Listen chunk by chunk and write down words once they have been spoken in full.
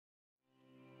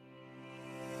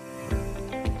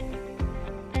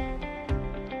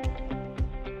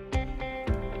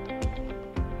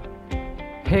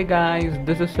Hey guys,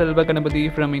 this is Selva Ganapati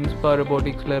from Inspa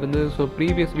Robotics. So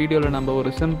previous video la namba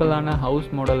oru simple ana house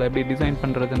model eppadi design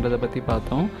pandradhendradha pathi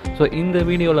paathom. So in the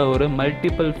video la oru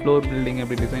multiple floor building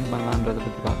eppadi design pannalandradha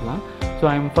pathi paakalam. So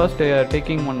I am first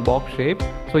taking one box shape.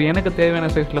 So enakku thevana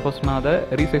size la first na adha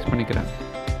resize pannikiren.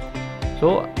 So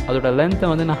adoda length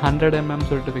வந்து நான் 100 mm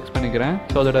சொல்லிட்டு fix பண்ணிக்கிறேன்.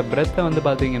 So அதோட பிரெத்தை வந்து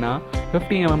பார்த்தீங்கன்னா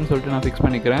 50 mm சொல்லிட்டு நான் fix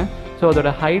பண்ணிக்கிறேன். ஸோ அதோட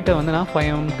ஹைட்டை வந்து நான்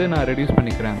 5 mmக்கு நான் ரெடியூஸ்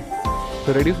பண்ணிக்கிறேன்.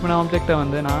 ஸோ ரெடியூஸ் பண்ண ஆப்ஜெக்டை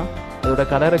வந்து நான் அதோட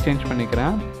கலரை சேஞ்ச்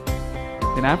பண்ணிக்கிறேன்.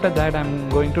 Then after that I am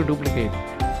going to duplicate.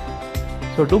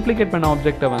 So duplicate பண்ண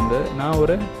ஆப்ஜெக்டை வந்து நான்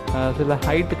ஒரு சில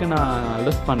ஹைட்டுக்கு நான்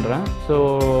லிஃப்ட் பண்ணுறேன். ஸோ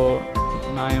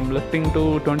நான் M lifting to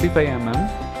 25 mm.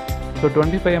 So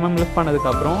 25 mm lift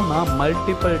பண்ணதுக்கப்புறம் நான்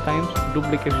மல்டிபிள் டைம்ஸ்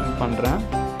டூப்ளிகேஷன் பண்ணுறேன்.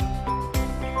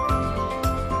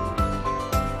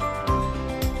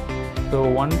 ஸோ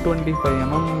 125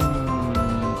 mm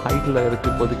ஹைட்டில்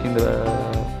இருக்குது இப்போதைக்கு இந்த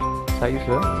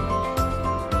சைஸு.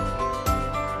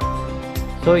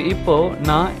 ஸோ இப்போது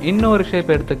நான் இன்னொரு ஷேப்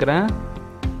எடுத்துக்கிறேன்.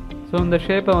 ஸோ இந்த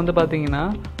ஷேப்பை வந்து பார்த்திங்கன்னா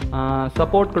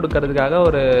சப்போர்ட் கொடுக்கறதுக்காக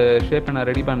ஒரு ஷேப்பை நான்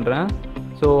ரெடி பண்ணுறேன்.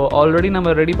 ஸோ ஆல்ரெடி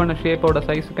நம்ம ரெடி பண்ண ஷேப்போட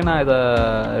சைஸுக்கு நான் இதை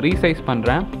ரீசைஸ்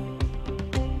பண்ணுறேன்.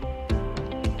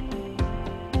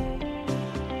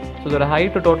 ஸோ இதோட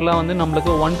ஹைட்டு டோட்டலாக வந்து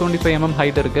நம்மளுக்கு 125 mm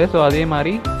ஹைட் இருக்குது. ஸோ அதே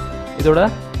மாதிரி இதோட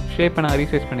ஷேப்பை நான்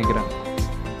ரீசைஸ் பண்ணிக்கிறேன்.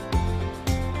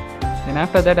 Then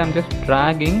after that I'm just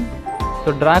dragging. So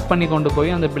track பண்ணி கொண்டு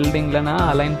போய் அந்த பில்டிங்கில் நான்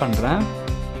அலைன் பண்ணுறேன்.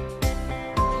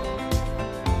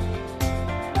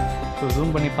 ஸோ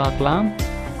ஜூம் பண்ணி பார்க்கலாம்.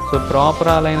 ஸோ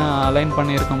ப்ராப்பராக அலைன்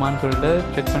பண்ணியிருக்கோமான்னு சொல்லிட்டு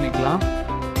செக் பண்ணிக்கலாம்.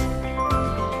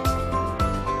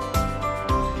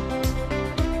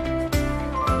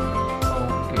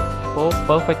 ஓகே, இப்போது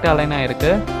பர்ஃபெக்டாக அலைன்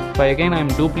ஆகிருக்கு. இப்போ again I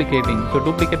am duplicating. So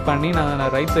duplicate பண்ணி நான்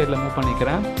ரைட் சைடில் மூவ்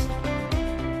பண்ணிக்கிறேன்.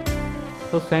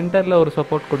 ஸோ சென்டரில் ஒரு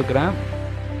சப்போர்ட் கொடுக்குறேன்.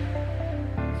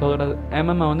 ஸோ அதோட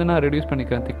எம்எம்ஐ வந்து நான் ரெடியூஸ்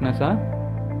பண்ணிக்கிறேன் திக்னஸாக.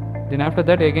 Then after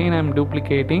that again I am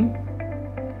duplicating.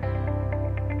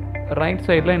 Right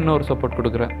சைடில் இன்னொரு சப்போர்ட்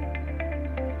கொடுக்குறேன்.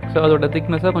 ஸோ அதோட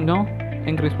திக்னஸை கொஞ்சம்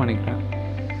இன்க்ரீஸ் பண்ணிக்கிறேன்.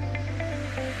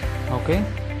 ஓகே,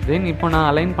 தென் இப்போ நான்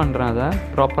அலைன் பண்ணுறேன். அதை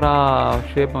ப்ராப்பராக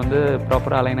ஷேப் வந்து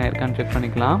ப்ராப்பராக அலைன் ஆகிருக்கான்னு செக்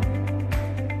பண்ணிக்கலாம்.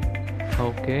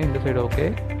 ஓகே, இந்த சைடு ஓகே.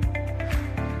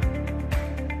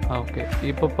 ஓகே,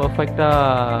 இப்போ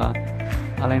பர்ஃபெக்டாக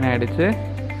அலைன் ஆகிடுச்சு.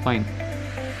 ஃபைன்.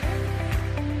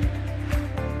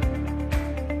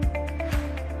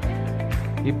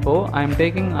 இப்போது I am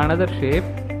taking another shape.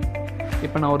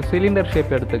 இப்போ நான் ஒரு சிலிண்டர்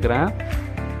ஷேப் எடுத்துக்கிறேன்.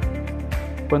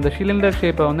 இப்போ இந்த சிலிண்டர்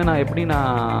ஷேப்பை வந்து நான் எப்படி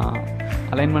நான்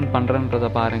அலைன்மெண்ட் பண்ணுறேன்றதை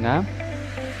பாருங்கள்.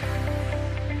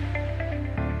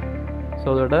 ஸோ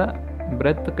அதோட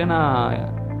பிரெத்துக்கு நான்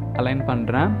அலைன்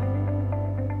பண்ணுறேன்.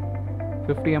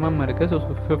 50 mm இருக்குது. ஸோ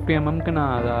 50 mmக்கு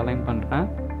நான் அதை அலைன் பண்ணுறேன்.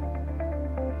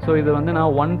 ஸோ இது வந்து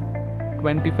நான்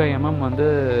 125 mm வந்து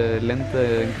லென்த்து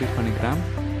இன்க்ரீஸ் பண்ணிக்கிறேன்.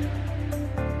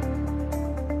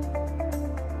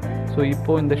 ஸோ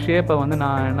இப்போது இந்த ஷேப்பை வந்து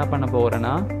நான் என்ன பண்ண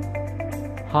போகிறேன்னா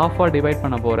ஹாஃபாக டிவைட்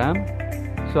பண்ண போகிறேன்.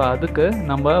 ஸோ அதுக்கு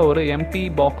நம்ம ஒரு எம்டி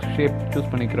பாக்ஸ் ஷேப்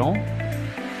சூஸ் பண்ணிக்கிறோம்.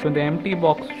 ஸோ இந்த எம்டி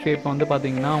பாக்ஸ் ஷேப் வந்து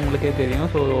பார்த்திங்கன்னா உங்களுக்கே தெரியும்.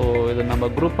 ஸோ இதை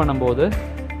நம்ம குரூப் பண்ணும்போது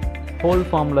ஹோல்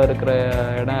ஃபார்மில் இருக்கிற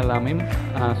இடம் எல்லாமே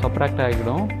சப்ராக்ட்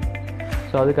ஆகிடும்.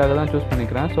 ஸோ அதுக்காக தான் சூஸ்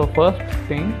பண்ணிக்கிறேன். ஸோ ஃபர்ஸ்ட்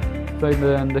திங், ஸோ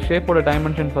இந்த ஷேப்போட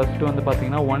டைமென்ஷன் ஃபஸ்ட்டு வந்து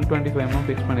பார்த்திங்கன்னா 125 mm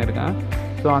ஃபிக்ஸ் பண்ணியிருக்கேன்.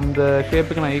 ஸோ அந்த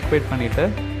ஷேப்புக்கு நான் ஈக்குவேட் பண்ணிவிட்டு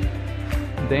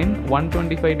தென்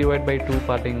 125 டிவைட் பை 2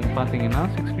 பார்த்தீங்கன்னா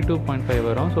 62.5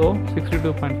 வரும். ஸோ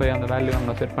 62.5 அந்த வேல்யூ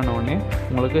நம்ம செட் பண்ண உடனே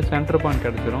உங்களுக்கு சென்டர் பாயிண்ட்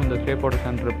கிடச்சிரும், இந்த ஷேப்போட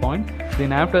centre point.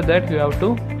 Then after that you have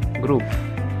to group.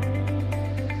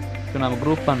 So நம்ம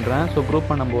குரூப் பண்ணுறேன். ஸோ குரூப்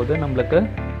பண்ணும்போது நம்மளுக்கு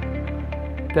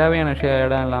தேவையான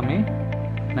இடம் எல்லாமே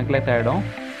நெக்லெக்ட் ஆகிடும்.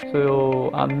 ஸோ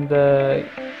அந்த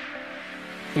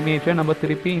இமேஜை நம்ம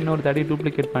திருப்பி இன்னொரு தடவை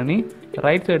டூப்ளிகேட் பண்ணி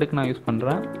ரைட் சைடுக்கு நான் யூஸ்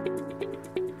பண்ணுறேன்.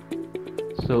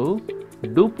 ஸோ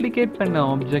டூப்ளிகேட் பண்ண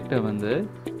ஆப்ஜெக்டை வந்து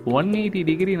 180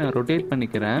 டிகிரி நான் ரொட்டேட்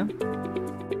பண்ணிக்கிறேன்.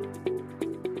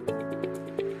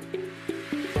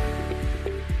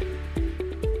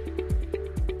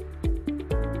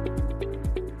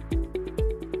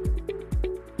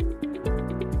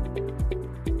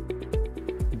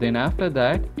 Then after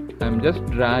that I am just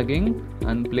dragging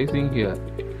and placing here.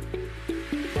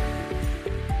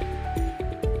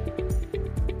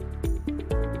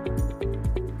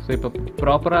 So இப்போ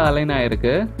ப்ராப்பராக அலைன்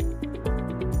ஆகிருக்கு.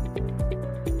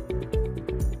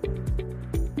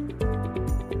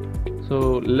 ஸோ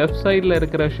லெஃப்ட் சைடில்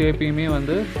இருக்கிற ஷேப்பையுமே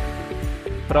வந்து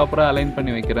ப்ராப்பராக அலைன்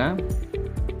பண்ணி வைக்கிறேன்.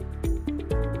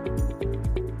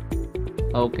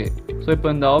 ஓகே, ஸோ இப்போ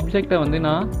இந்த ஆப்ஜெக்டை வந்து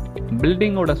நான்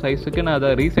பில்டிங்கோட சைஸுக்கு நான் அதை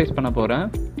ரீசைஸ் பண்ண போகிறேன்.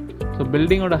 ஸோ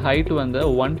பில்டிங்கோட ஹைட் வந்து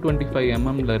 125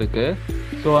 mm இருக்குது.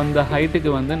 ஸோ அந்த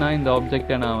ஹைட்டுக்கு வந்து நான் இந்த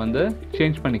ஆப்ஜெக்டை நான் வந்து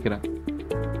சேஞ்ச் பண்ணிக்கிறேன்.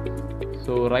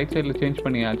 ஸோ ரைட் சைடில் சேஞ்ச்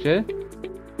பண்ணியாச்சு.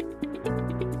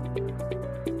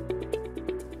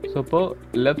 ஸோ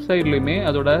இப்போது லெஃப்ட் சைட்லேயுமே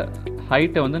அதோட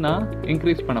ஹைட்டை வந்து நான்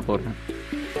இன்க்ரீஸ் பண்ண போகிறேன்.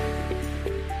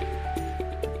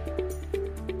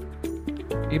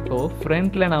 இப்போது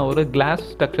ஃப்ரண்ட்டில் நான் ஒரு கிளாஸ்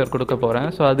ஸ்ட்ரக்சர் கொடுக்க போகிறேன்.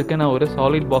 ஸோ அதுக்கு நான் ஒரு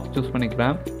சாலிட் பாக்ஸ் சூஸ்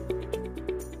பண்ணிக்கிறேன்.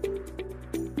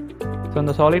 ஸோ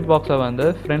அந்த சாலிட் பாக்ஸை வந்து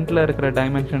ஃப்ரண்ட்டில் இருக்கிற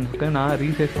டைமென்ஷன்ஸ்க்கு நான்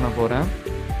ரீசைஸ் பண்ண போகிறேன்.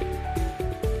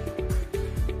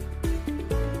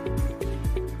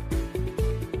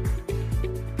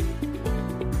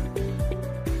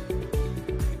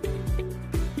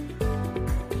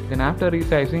 Then after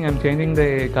resizing I'm changing the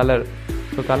color.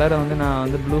 So color வந்து நான்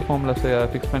வந்து ப்ளூ ஃபார்மில்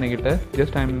ஃபிக்ஸ் பண்ணிக்கிட்டு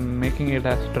just I'm making it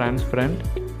as transparent.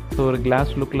 So ஒரு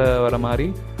கிளாஸ் லுக்கில் வர மாதிரி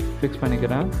ஃபிக்ஸ்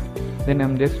பண்ணிக்கிறேன். Then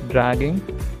I'm just dragging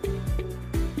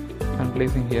and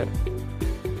placing here.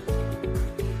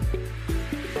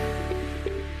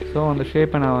 So அந்த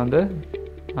ஷேப்பை நான் வந்து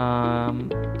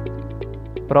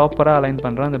ப்ராப்பராக அலைன்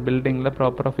பண்ணுறேன், அந்த பில்டிங்கில்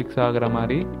ப்ராப்பராக ஃபிக்ஸ் ஆகிற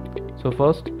மாதிரி. ஸோ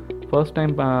ஃபர்ஸ்ட்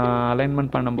டைம்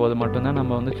அலைன்மெண்ட் பண்ணும்போது மட்டும்தான்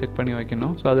நம்ம வந்து செக் பண்ணி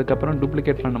வைக்கணும். ஸோ அதுக்கப்புறம்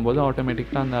டூப்ளிகேட் பண்ணும்போது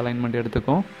ஆட்டோமேட்டிக்காக அந்த அலைன்மெண்ட்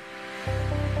எடுத்துக்கும்.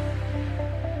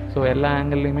 ஸோ எல்லா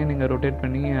ஆங்கிள்லையுமே நீங்கள் ரொட்டேட்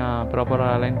பண்ணி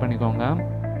ப்ராப்பராக அலைன் பண்ணிக்கோங்க.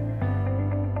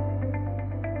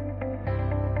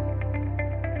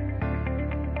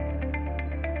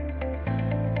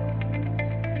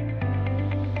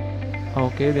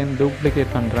 ஓகே, தென்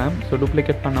டூப்ளிகேட் பண்ணுறேன். ஸோ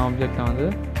டூப்ளிகேட் பண்ண ஆப்ஜெக்டை வந்து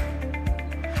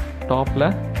டாப்பில்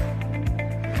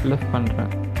லிஃப்ட்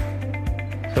பண்ணுறேன்.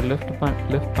 ஸோ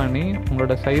லிஃப்ட் பண்ணி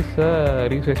உங்களோட சைஸை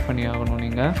ரீசைஸ் பண்ணி ஆகணும்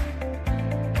நீங்கள்.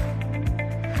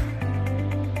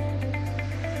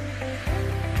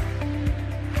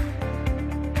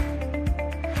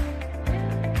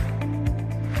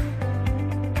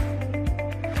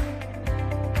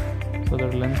 ஸோ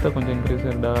அதோட லென்த்தை கொஞ்சம் இன்க்ரீஸ்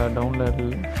டவுனில்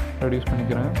ரெடியூஸ்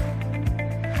பண்ணிக்கிறேன்.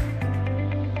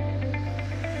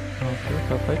 Okay,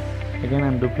 perfect. Again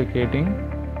I'm duplicating.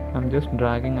 I'm just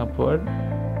dragging upward.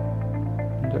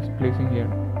 Just placing here.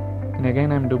 And again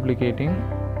I'm duplicating.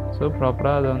 So proper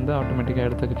அது வந்து ஆட்டோமேட்டிக்காக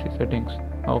எடுத்துக்கிச்சு செட்டிங்ஸ்.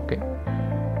 ஓகே,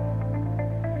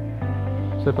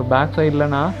 ஸோ இப்போ பேக்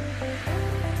சைடில் நான்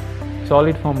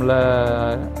சாலிட் ஃபார்மில்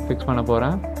ஃபிக்ஸ் பண்ண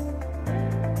போகிறேன்.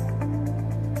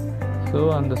 ஸோ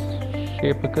அந்த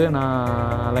ஷேப்புக்கு நான்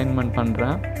அலைன்மெண்ட்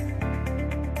பண்ணுறேன்.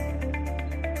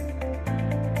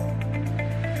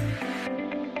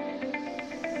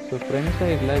 ஸோ ஃப்ரண்ட்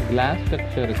சைடில் கிளாஸ்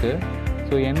ஸ்ட்ரக்சர் இருக்குது.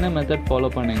 ஸோ என்ன மெத்தட் ஃபாலோ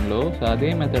பண்ணீங்களோ ஸோ அதே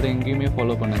மெத்தடை எங்கேயுமே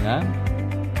ஃபாலோ பண்ணுங்கள்.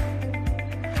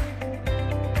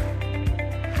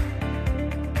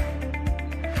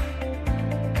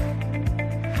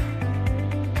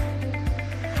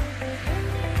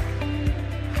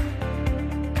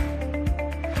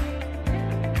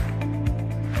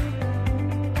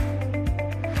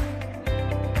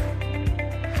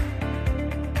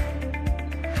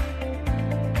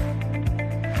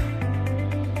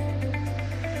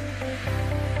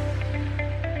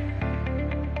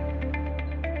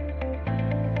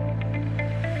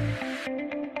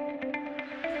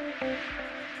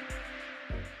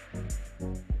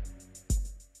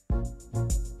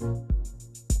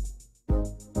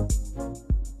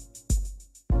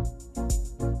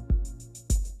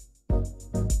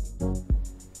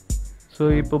 ஸோ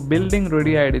இப்போ பில்டிங்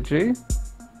ரெடி ஆகிடுச்சு.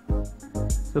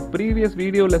 ஸோ ப்ரீவியஸ்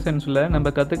வீடியோ லெசன்ஸில் நம்ம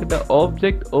கற்றுக்கிட்ட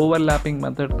object overlapping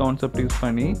method concept use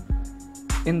பண்ணி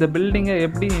இந்த பில்டிங்கை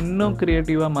எப்படி இன்னும்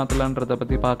க்ரியேட்டிவாக மாற்றலான்றதை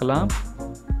பற்றி பார்க்கலாம்.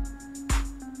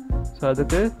 ஸோ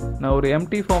அதுக்கு நான் ஒரு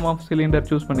empty form of cylinder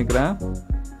choose பண்ணிக்கிறேன்.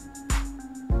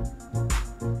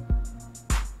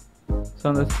 ஸோ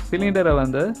அந்த சிலிண்டரை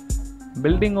வந்து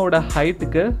பில்டிங்கோட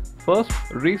ஹைட்டுக்கு ஃபர்ஸ்ட்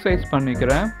ரீசைஸ்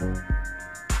பண்ணிக்கிறேன்.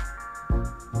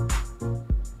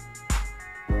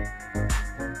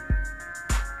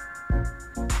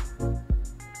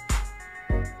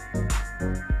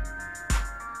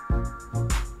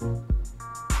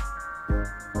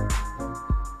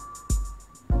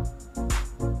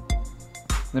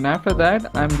 Then after that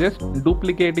I'm just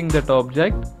duplicating that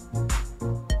object.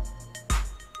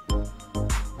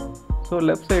 So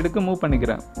left side க்கு மூவ்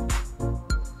பண்ணிக்கிறேன்.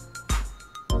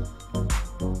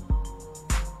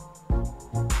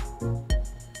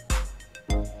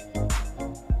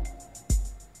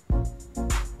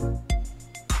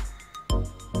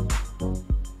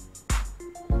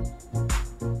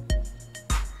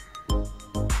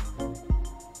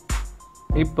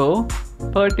 இப்போ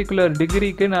பர்டிகுலர்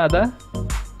டிகிரிக்கு நான் அதை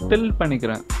டில்ட்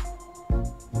பண்ணிக்கிறேன்.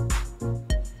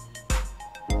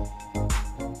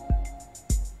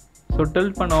 ஸோ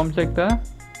டில்ட் பண்ண ஆப்ஜெக்டை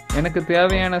எனக்கு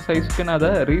தேவையான சைஸ்க்கு நான்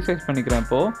அதை ரீசைஸ் பண்ணிக்கிறேன்.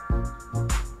 இப்போ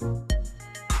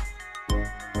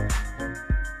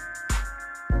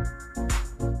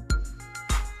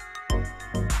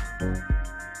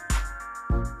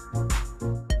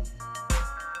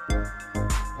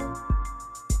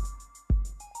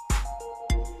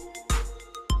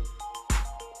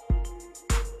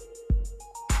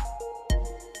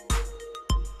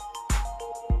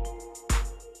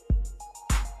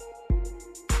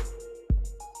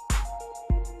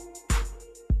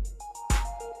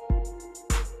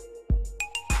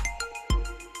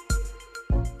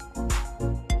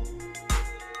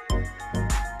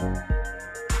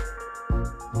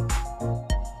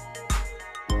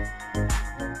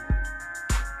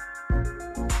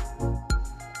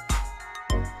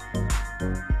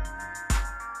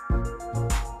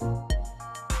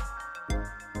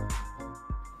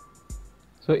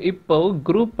ஸோ இப்போ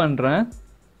குரூப் பண்ணுறேன்.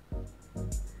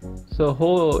 ஸோ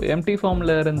எம்டி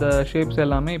ஃபார்மில் இருந்த ஷேப்ஸ்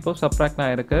எல்லாமே இப்போ சப்ராக்ட்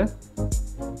ஆகிருக்கு.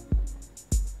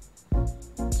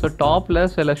 ஸோ டாப்பில்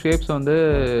சில ஷேப்ஸ் வந்து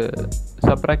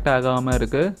சப்ராக்ட் ஆகாமல்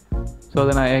இருக்குது. ஸோ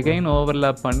அதை நான் எகைன்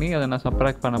ஓவர்லேப் பண்ணி அதை நான்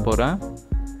சப்ராக்ட் பண்ண போகிறேன்.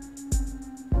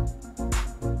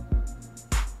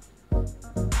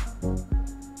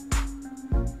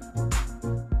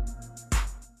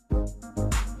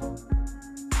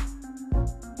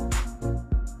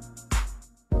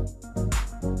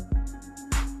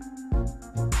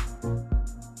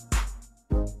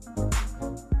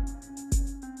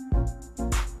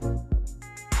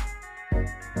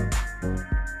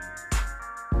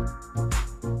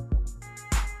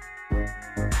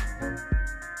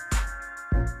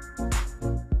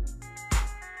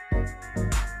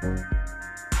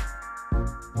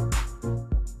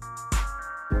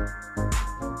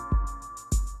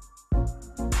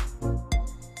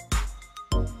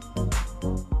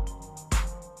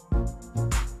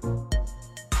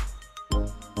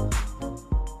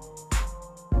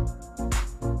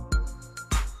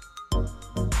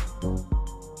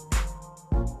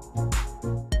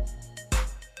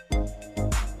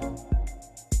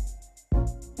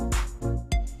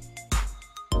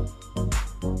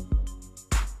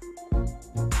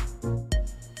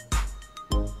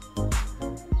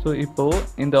 ஸோ இப்போது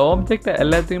இந்த ஆப்ஜெக்டை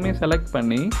எல்லாத்தையுமே செலக்ட்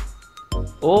பண்ணி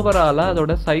ஓவராலாக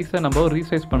அதோட சைஸை நம்ம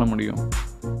ரீசைஸ் பண்ண முடியும்.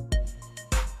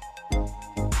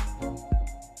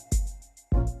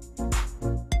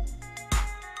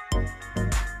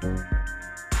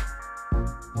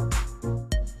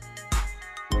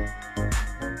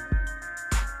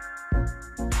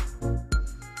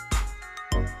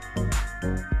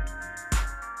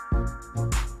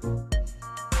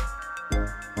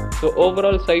 ஸோ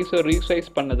ஓவரால் சைஸை ரீசைஸ்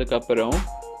பண்ணதுக்கப்புறம்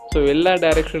ஸோ எல்லா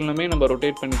டைரெக்ஷன்லுமே நம்ம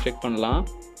ரொட்டேட் பண்ணி செக் பண்ணலாம்.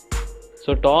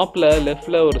 ஸோ டாப்பில்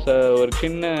லெஃப்டில் ஒரு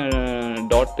சின்ன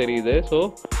டாட் தெரியுது. ஸோ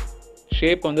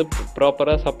ஷேப் வந்து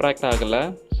ப்ராப்பராக சப்ராக்ட் ஆகலை.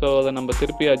 ஸோ அதை நம்ம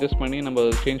திருப்பி அட்ஜஸ்ட் பண்ணி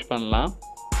நம்ம சேஞ்ச் பண்ணலாம்.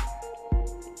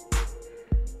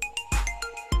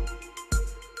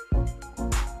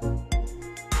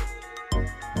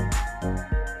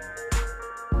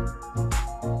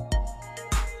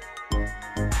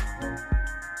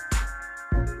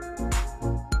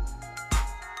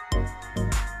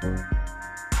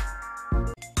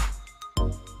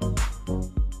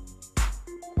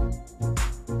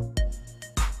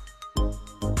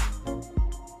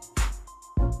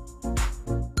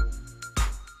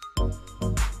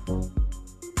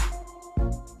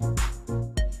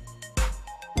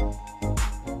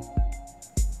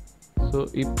 ஸோ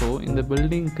இப்போது இந்த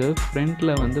பில்டிங்க்கு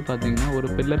ஃப்ரண்ட்டில் வந்து பார்த்திங்கன்னா ஒரு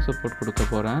பில்லர் சப்போர்ட் கொடுக்க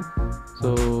போகிறேன். So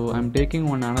I'm taking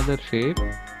another shape.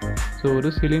 So ஒரு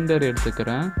சிலிண்டர்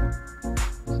எடுத்துக்கிறேன்.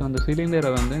 ஸோ அந்த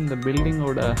சிலிண்டரை வந்து இந்த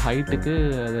பில்டிங்கோட ஹைட்டுக்கு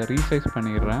அதை ரீசைஸ்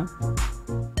பண்ணிடுறேன்.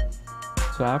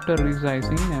 So after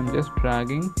resizing I'm just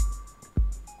dragging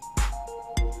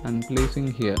and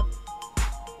placing here.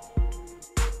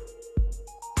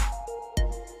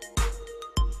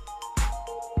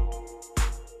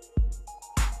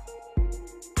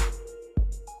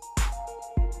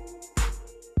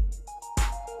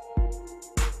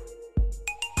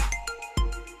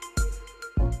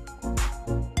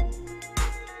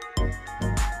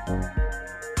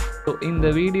 So இந்த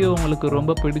வீடியோ உங்களுக்கு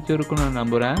ரொம்ப பிடிச்சிருக்குன்னு நான்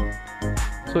நம்புகிறேன்.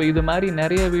 ஸோ இது மாதிரி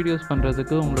நிறைய வீடியோஸ்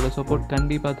பண்ணுறதுக்கு உங்களோட சப்போர்ட்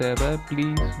கண்டிப்பாக தேவை.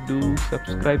 ப்ளீஸ் டூ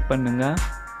சப்ஸ்கிரைப் பண்ணுங்கள்.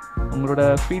 உங்களோட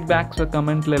ஃபீட்பேக்ஸை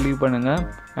கமெண்ட்டில் லீவ் பண்ணுங்கள்.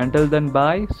 Until then,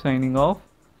 bye. Signing off.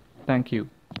 Thank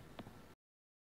you.